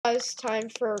guys, time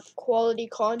for quality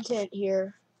content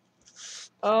here.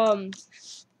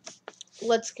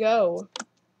 Let's go.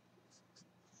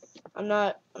 I'm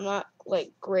not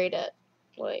like great at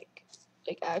like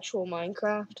actual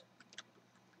Minecraft,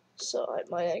 so I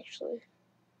might actually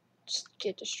just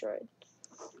get destroyed.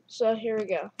 So here we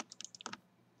go.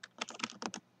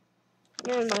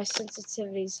 Man, my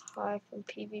sensitivity's high from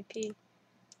PvP.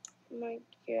 Oh my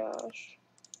gosh.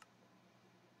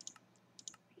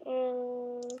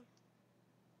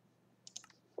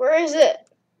 Where is it?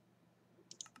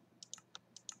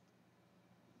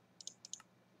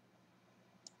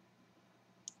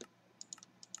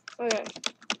 Okay.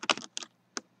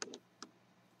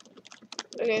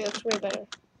 Okay, that's way better.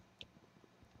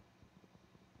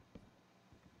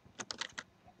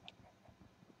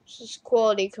 This is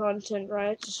quality content,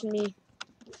 right? Just me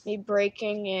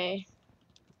breaking a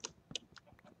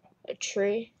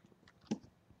tree.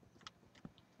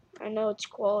 I know it's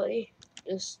quality.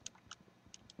 Just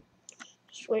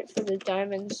wait for the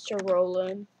diamonds to roll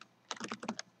in.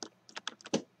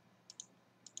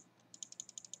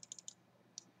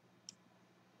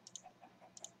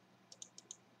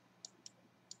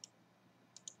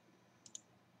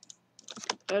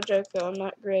 No joke though, I'm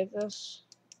not great at this.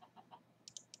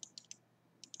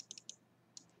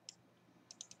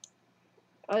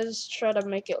 I just try to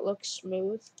make it look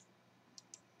smooth.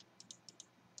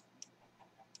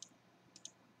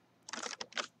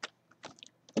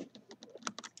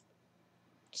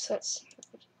 That's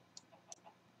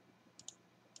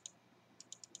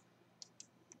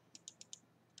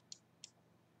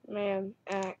man,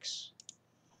 axe.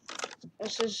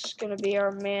 This is gonna be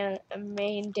our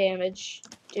main damage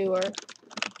doer.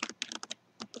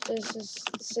 This is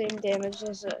the same damage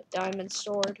as a diamond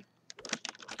sword.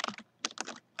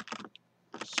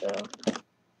 So,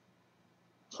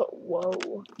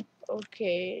 whoa.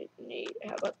 Okay, neat.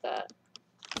 How about that?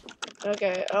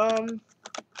 Okay,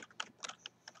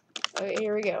 okay,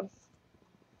 here we go.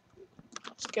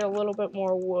 Let's get a little bit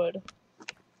more wood.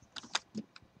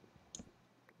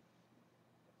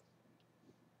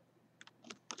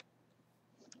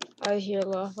 I hear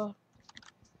lava.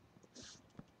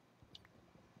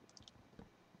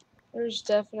 There's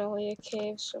definitely a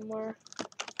cave somewhere.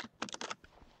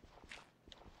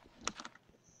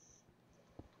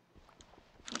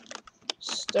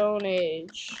 Stone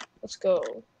Age. Let's go.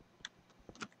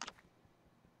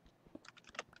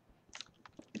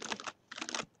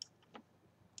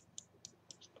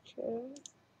 Okay.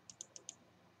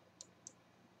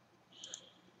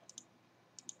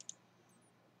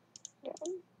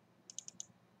 Down.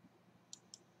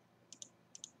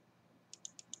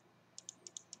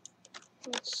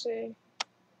 Let's see.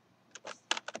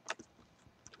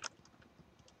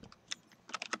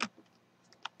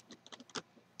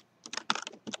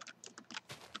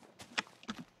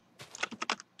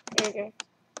 There you go.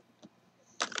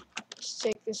 Let's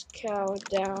take this cow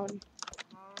down.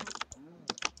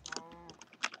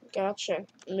 Gotcha,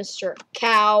 Mr.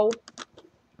 Cow.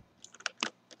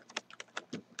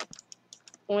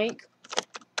 Oink.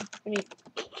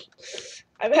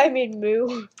 I mean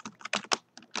moo.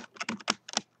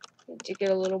 Need to get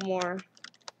a little more.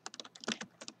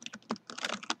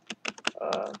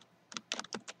 I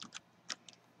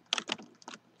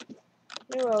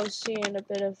knew I was seeing a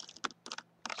bit of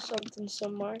something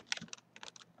somewhere.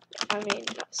 I mean,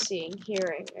 not seeing,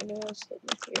 hearing. I knew I was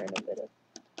hearing a bit of.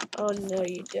 Oh no,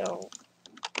 you don't.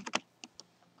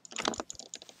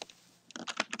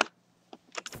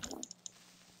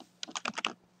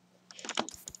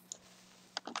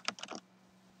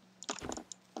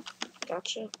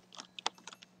 Gotcha.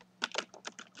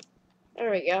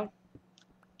 There we go.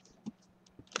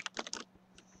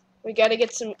 We gotta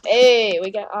get some. Hey,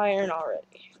 we got iron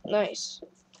already. Nice.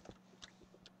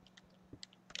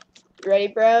 You ready,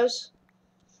 bros?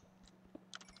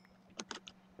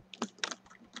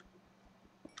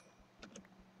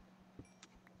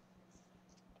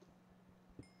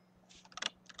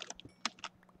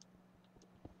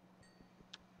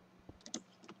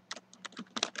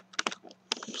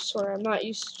 Sorry, I'm not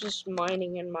used to just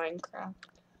mining in Minecraft.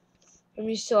 I'm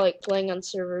used to like playing on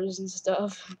servers and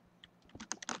stuff.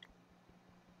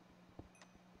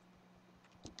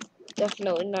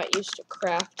 Definitely not used to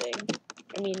crafting.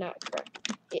 I mean, not craft.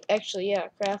 Actually, yeah,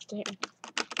 crafting.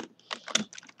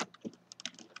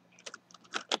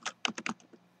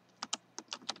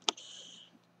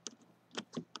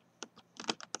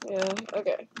 Yeah,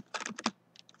 okay.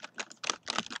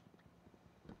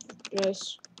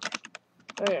 Nice.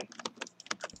 Okay.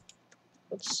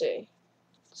 Let's see.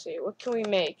 What can we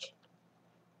make?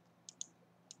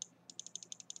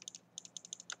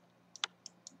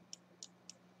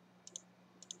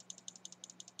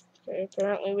 Okay,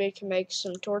 apparently we can make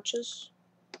some torches.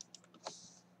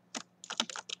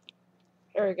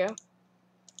 There we go.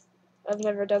 I've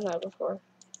never done that before.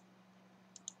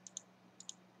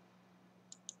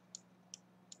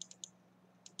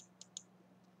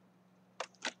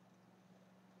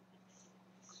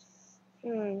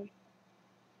 Okay.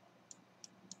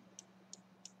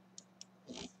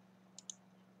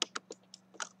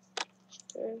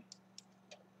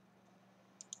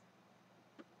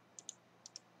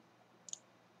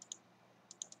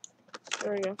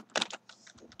 There we go.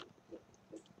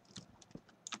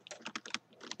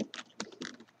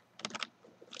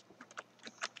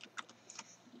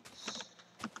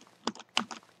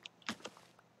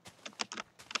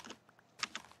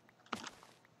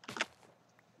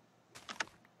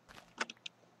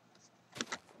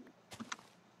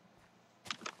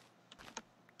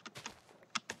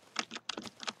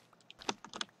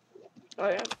 Oh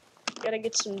yeah. Gotta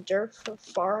get some dirt for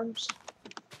farms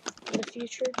in the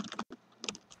future.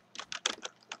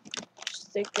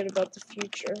 Just thinking about the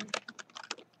future.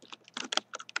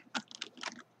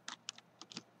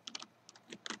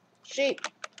 Sheep!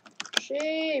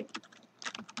 Sheep!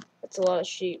 That's a lot of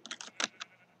sheep.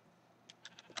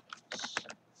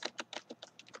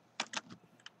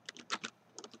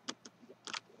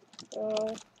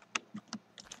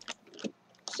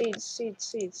 Seeds.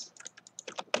 Seeds.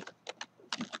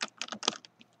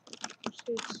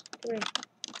 Come here.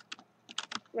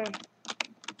 Come here.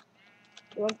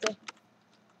 You want the...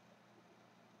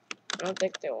 I don't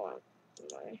think they want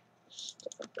my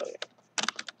stuff.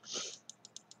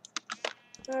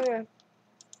 Okay.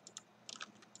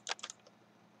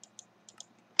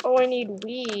 Oh, I need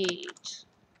wheat.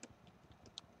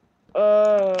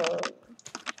 Oh.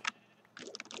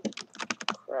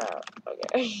 Crap.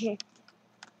 Okay.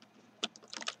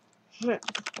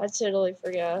 I totally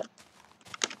forgot.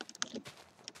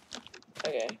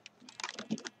 Okay.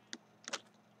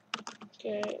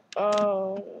 Okay.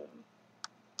 Oh.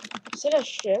 Is it a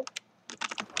ship?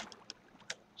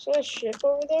 Is that a ship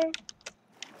over there?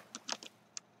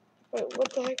 Wait,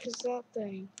 what the heck is that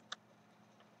thing?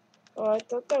 Oh, I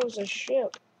thought that was a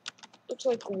ship. Looks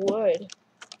like wood.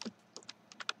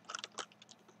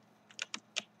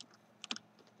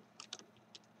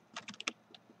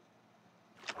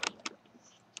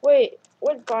 Wait,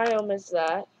 what biome is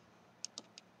that?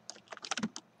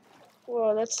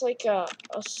 Whoa, that's like a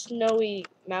snowy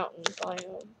mountain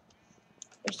biome.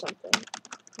 Or something.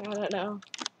 I don't know.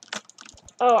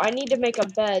 Oh, I need to make a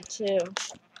bed too.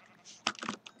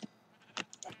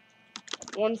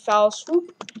 One foul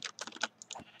swoop.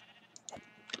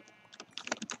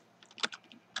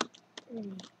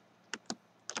 Man,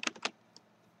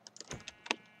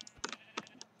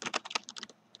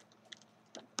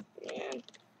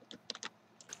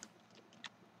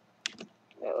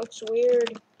 that looks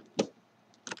weird.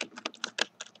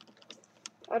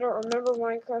 I don't remember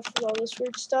Minecraft with all this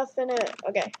weird stuff in it.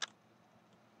 Okay.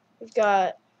 We've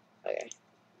got... Okay.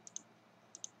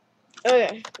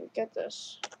 Okay, we got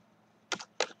this.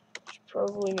 Should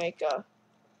probably make a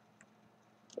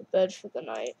bed for the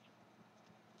night.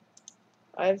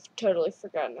 I've totally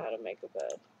forgotten how to make a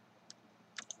bed.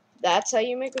 That's how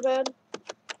you make a bed?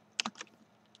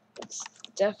 It's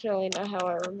definitely not how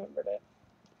I remembered it.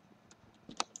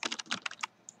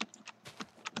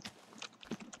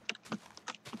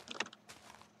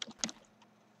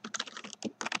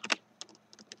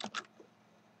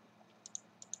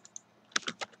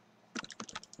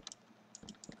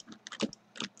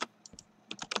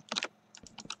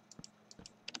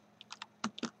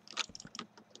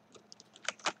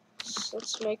 So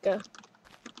let's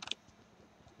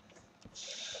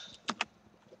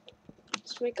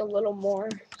make a little more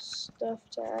stuff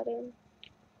to add in.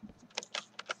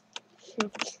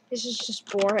 This is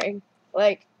just boring.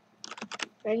 Like,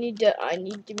 I need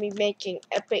to be making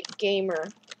epic gamer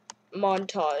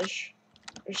montage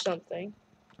or something.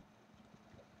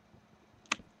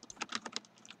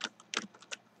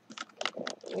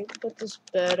 Let me put this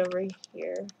bed over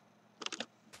here.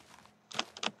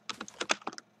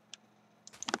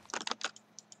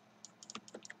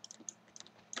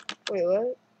 Wait,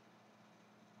 what?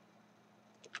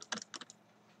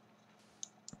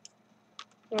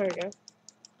 There we go.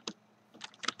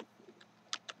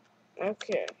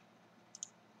 Okay.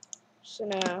 So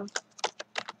now,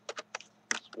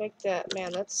 let's make that.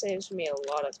 Man, that saves me a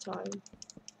lot of time.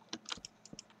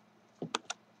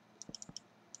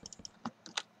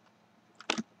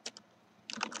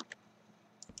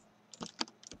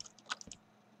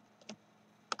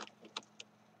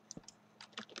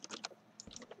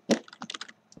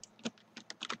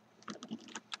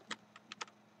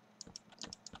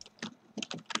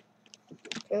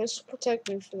 Okay, this will protect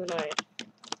me for the night.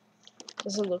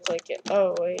 Doesn't look like it.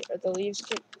 Oh, wait. Are the leaves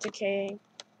decaying?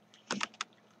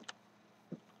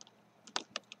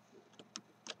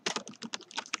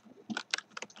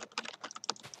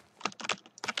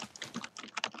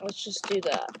 Let's just do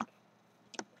that.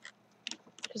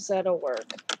 Because that'll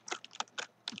work.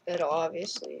 It'll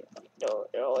obviously, it'll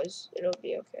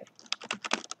be okay.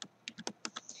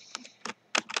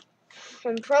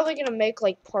 I'm probably gonna make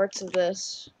like parts of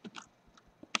this.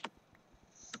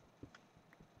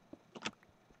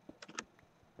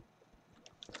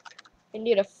 I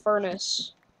need a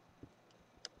furnace.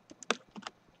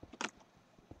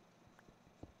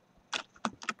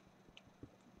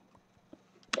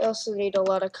 I also need a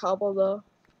lot of cobble though.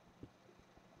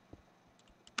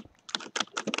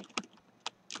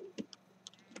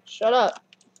 Shut up.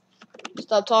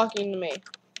 Stop talking to me.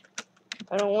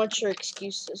 I don't want your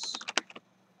excuses.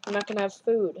 I'm not gonna have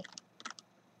food.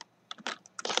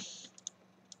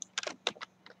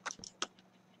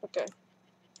 Okay.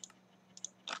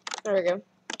 There we go.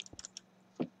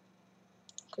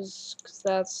 Cause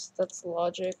that's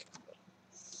logic.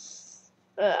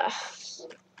 Ugh.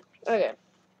 Okay.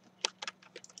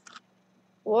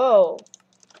 Whoa.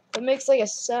 It makes like a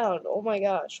sound. Oh my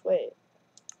gosh. Wait.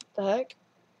 The heck?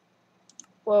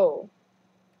 Whoa.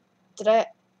 Did I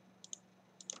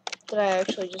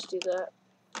actually just do that?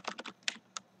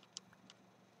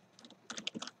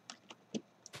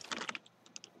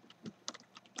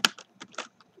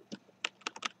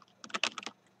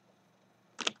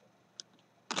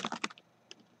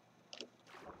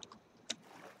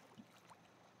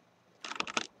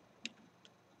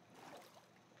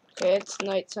 Okay, it's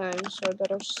nighttime, so I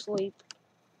better sleep.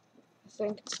 I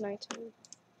think it's nighttime.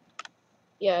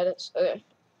 Yeah, it is. Okay.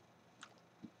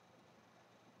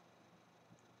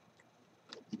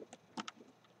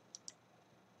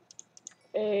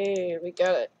 Hey, we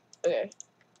got it. Okay.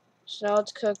 So now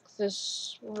let's cook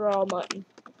this raw mutton.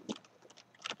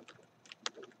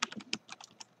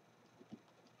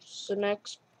 So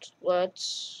next,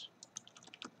 let's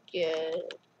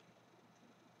get...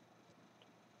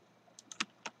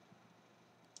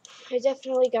 I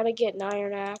definitely gotta get an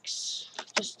iron axe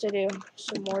just to do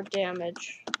some more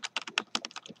damage.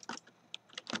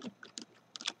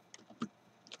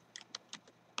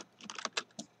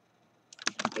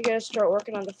 We gotta start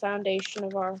working on the foundation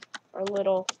of our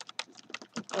little,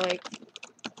 like...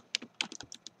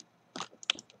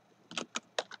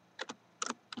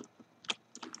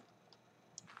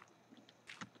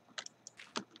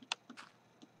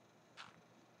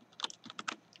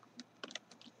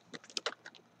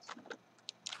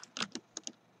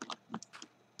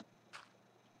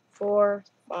 Four,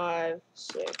 5,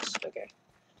 6. Okay.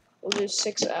 We'll do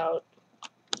 6 out.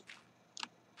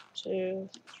 2,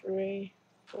 3,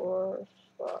 4,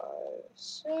 5,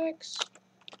 6.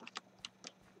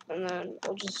 And then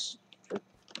we'll just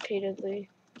repeatedly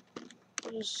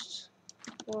just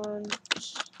 1,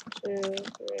 2, 3,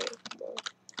 4,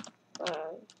 5,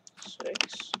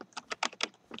 6.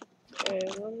 Okay,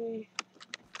 let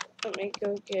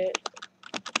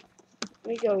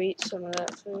me go eat some of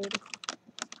that food.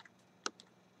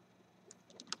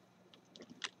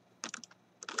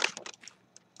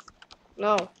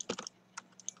 No.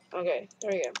 Okay,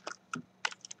 there we go.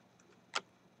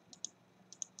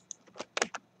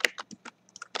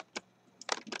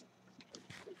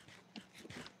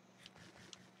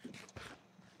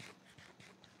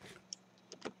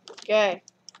 Okay.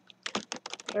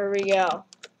 There we go.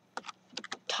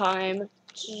 Time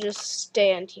to just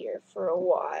stand here for a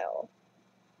while.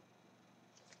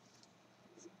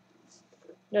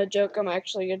 No joke, I'm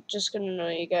actually just gonna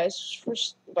annoy you guys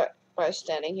by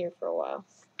standing here for a while.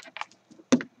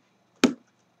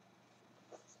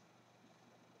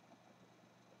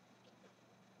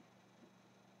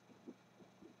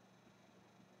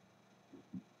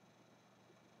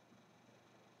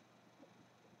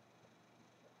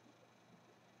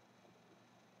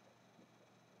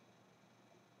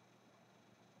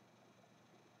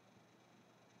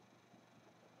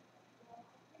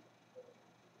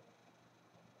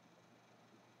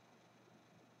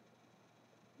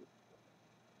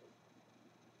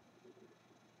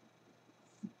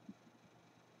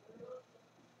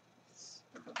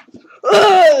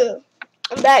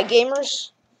 I'm back,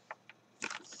 gamers.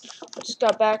 Just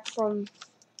got back from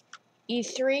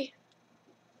E3.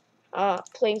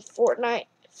 Playing Fortnite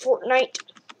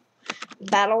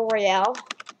Battle Royale.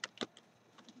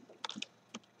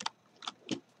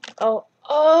 Oh.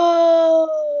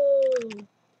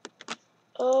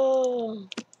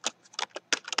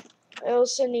 I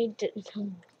also need to...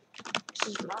 This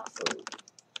is my food.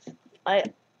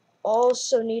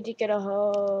 also need to get a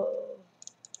hoe.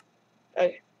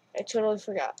 Okay, I totally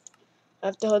forgot. I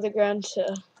have to hoe the ground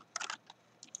to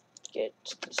get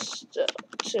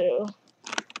to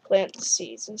plant the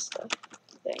seeds and stuff.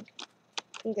 I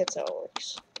think that's how it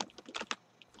works.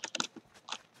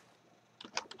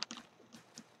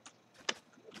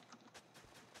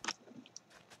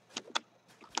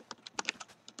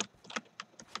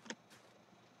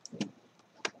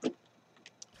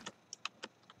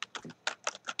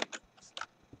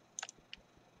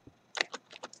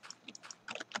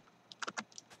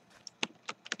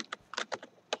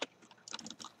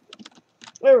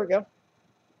 There we go.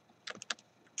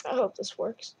 I hope this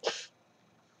works.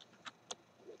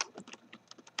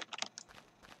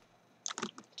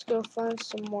 Let's go find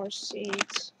some more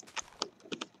seeds.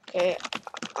 Okay,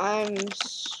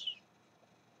 almost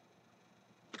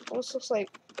looks like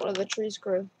one of the trees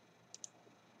grew.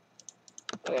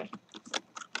 Okay.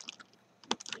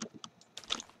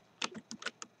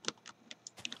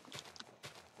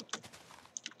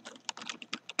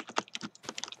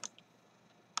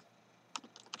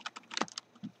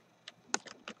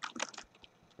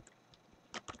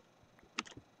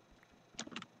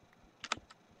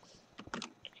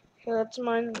 Okay, let's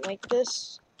mine like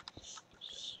this.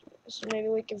 So maybe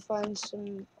we can find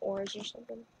some ores or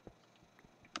something.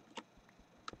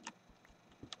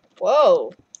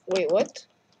 Whoa! Wait, what?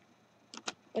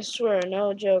 I swear,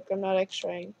 no joke, I'm not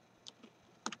X-raying.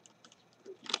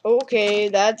 Okay,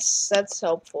 that's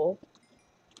helpful.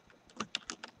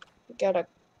 We got a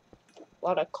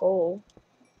lot of coal.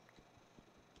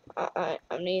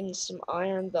 I'm needing some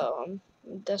iron though. I'm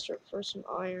desperate for some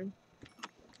iron.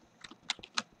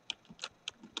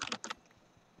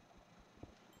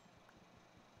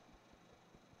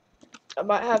 I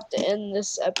might have to end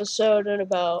this episode in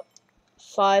about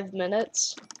 5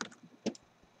 minutes.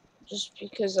 Just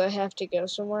because I have to go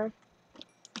somewhere.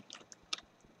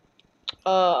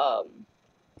 But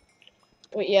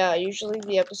yeah, usually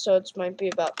the episodes might be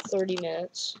about 30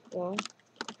 minutes long.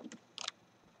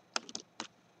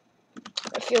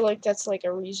 I feel like that's like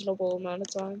a reasonable amount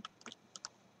of time.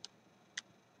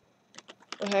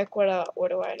 The heck, what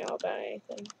do I know about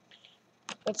anything?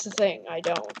 That's the thing, I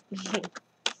don't.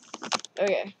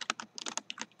 Okay.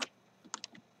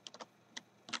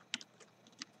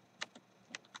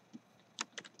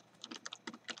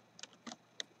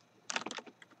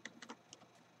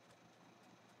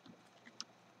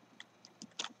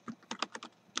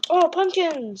 Oh,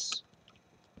 pumpkins!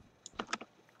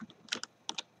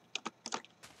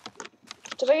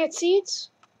 Did I get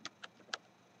seeds?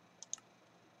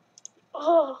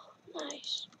 Oh,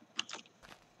 nice.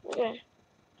 Okay,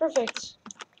 perfect.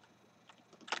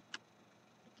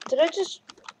 Did I just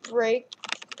break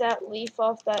that leaf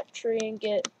off that tree and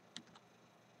get...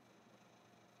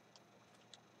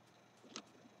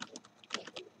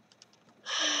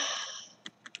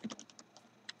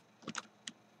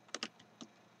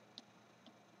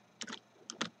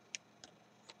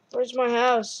 Where's my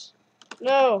house?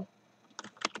 No.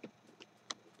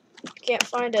 Can't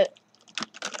find it.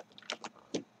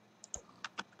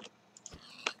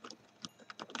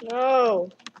 No.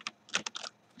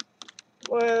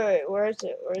 Wait, where is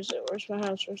it? Where is it? Where's my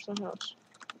house? Where's my house?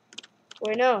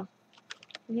 Wait, no.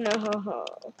 No.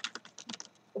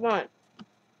 Come on.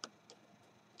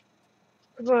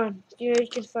 Come on. You know you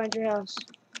can find your house.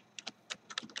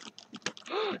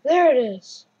 There it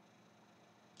is.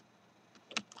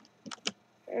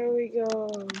 There we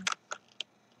go.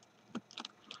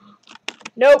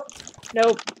 Nope.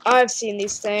 Nope. I've seen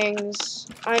these things.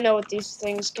 I know what these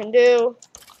things can do.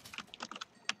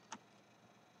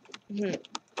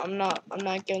 I'm not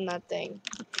getting that thing.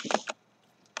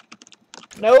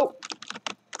 Nope.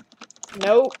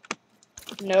 Nope.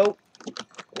 Nope.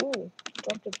 Ooh,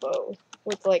 dropped a bow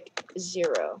with like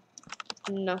 0.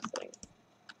 Nothing.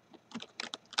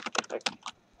 Okay.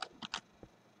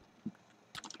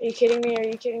 Are you kidding me? Are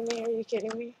you kidding me? Are you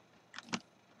kidding me?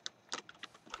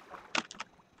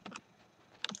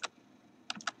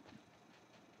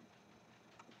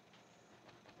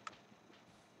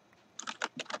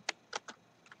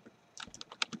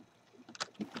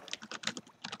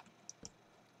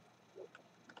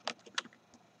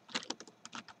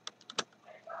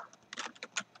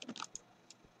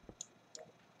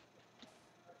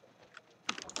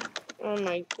 Oh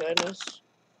my goodness.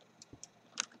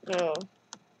 No.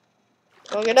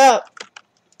 Plug it up.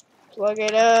 Plug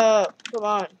it up. Come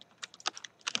on.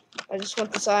 I just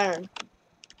want this iron.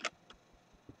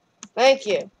 Thank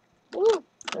you. Woo.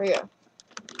 There we go.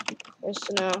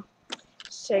 So now,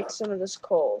 let's take some of this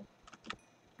coal.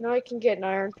 Now I can get an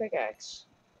iron pickaxe.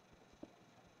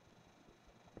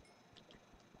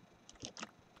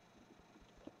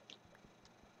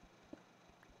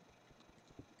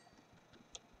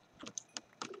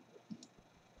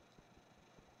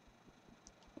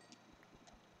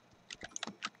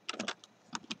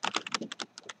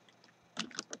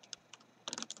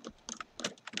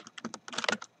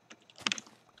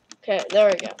 Okay, there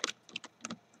we go.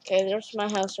 Okay, there's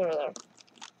my house over there.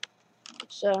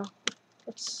 So,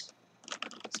 let's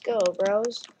go,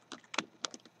 bros.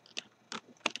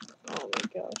 Oh my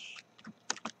gosh.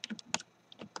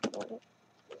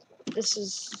 This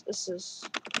is,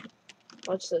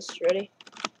 what's this, ready?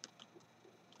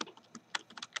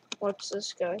 What's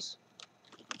this, guys?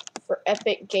 For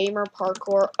epic gamer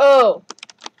parkour. Oh!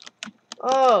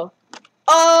 Oh!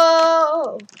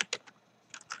 Oh!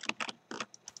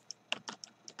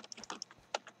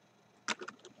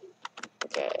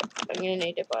 Okay, I'm gonna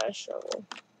need to buy a shovel.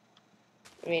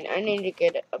 I mean, I need to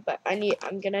get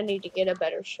I'm gonna need to get a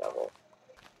better shovel.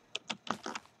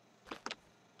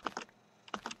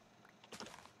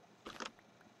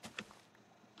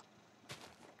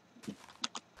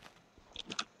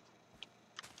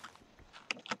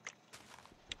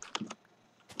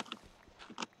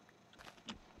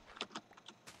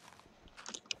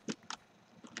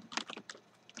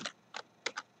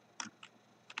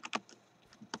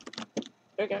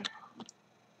 Okay.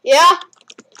 Yeah?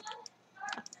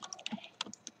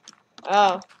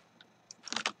 Oh.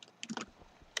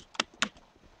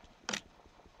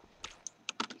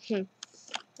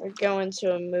 We're going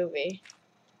to a movie.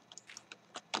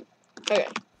 Okay.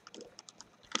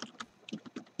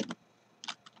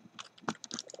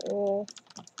 Oh.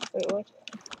 Wait, what?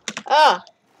 Ah!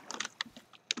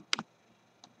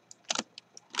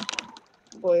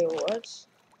 Boy, what?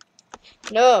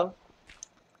 No!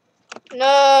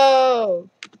 No!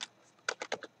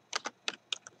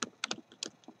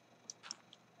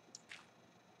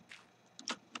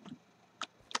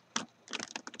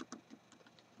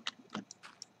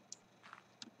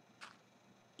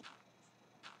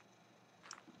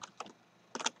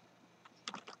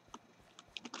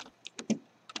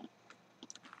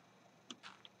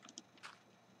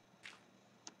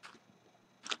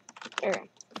 Okay.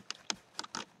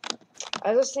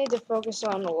 I just need to focus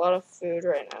on a lot of food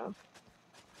right now.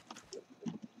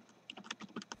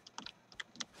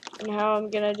 And how I'm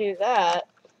gonna do that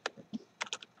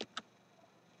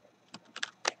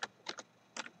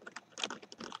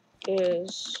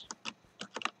is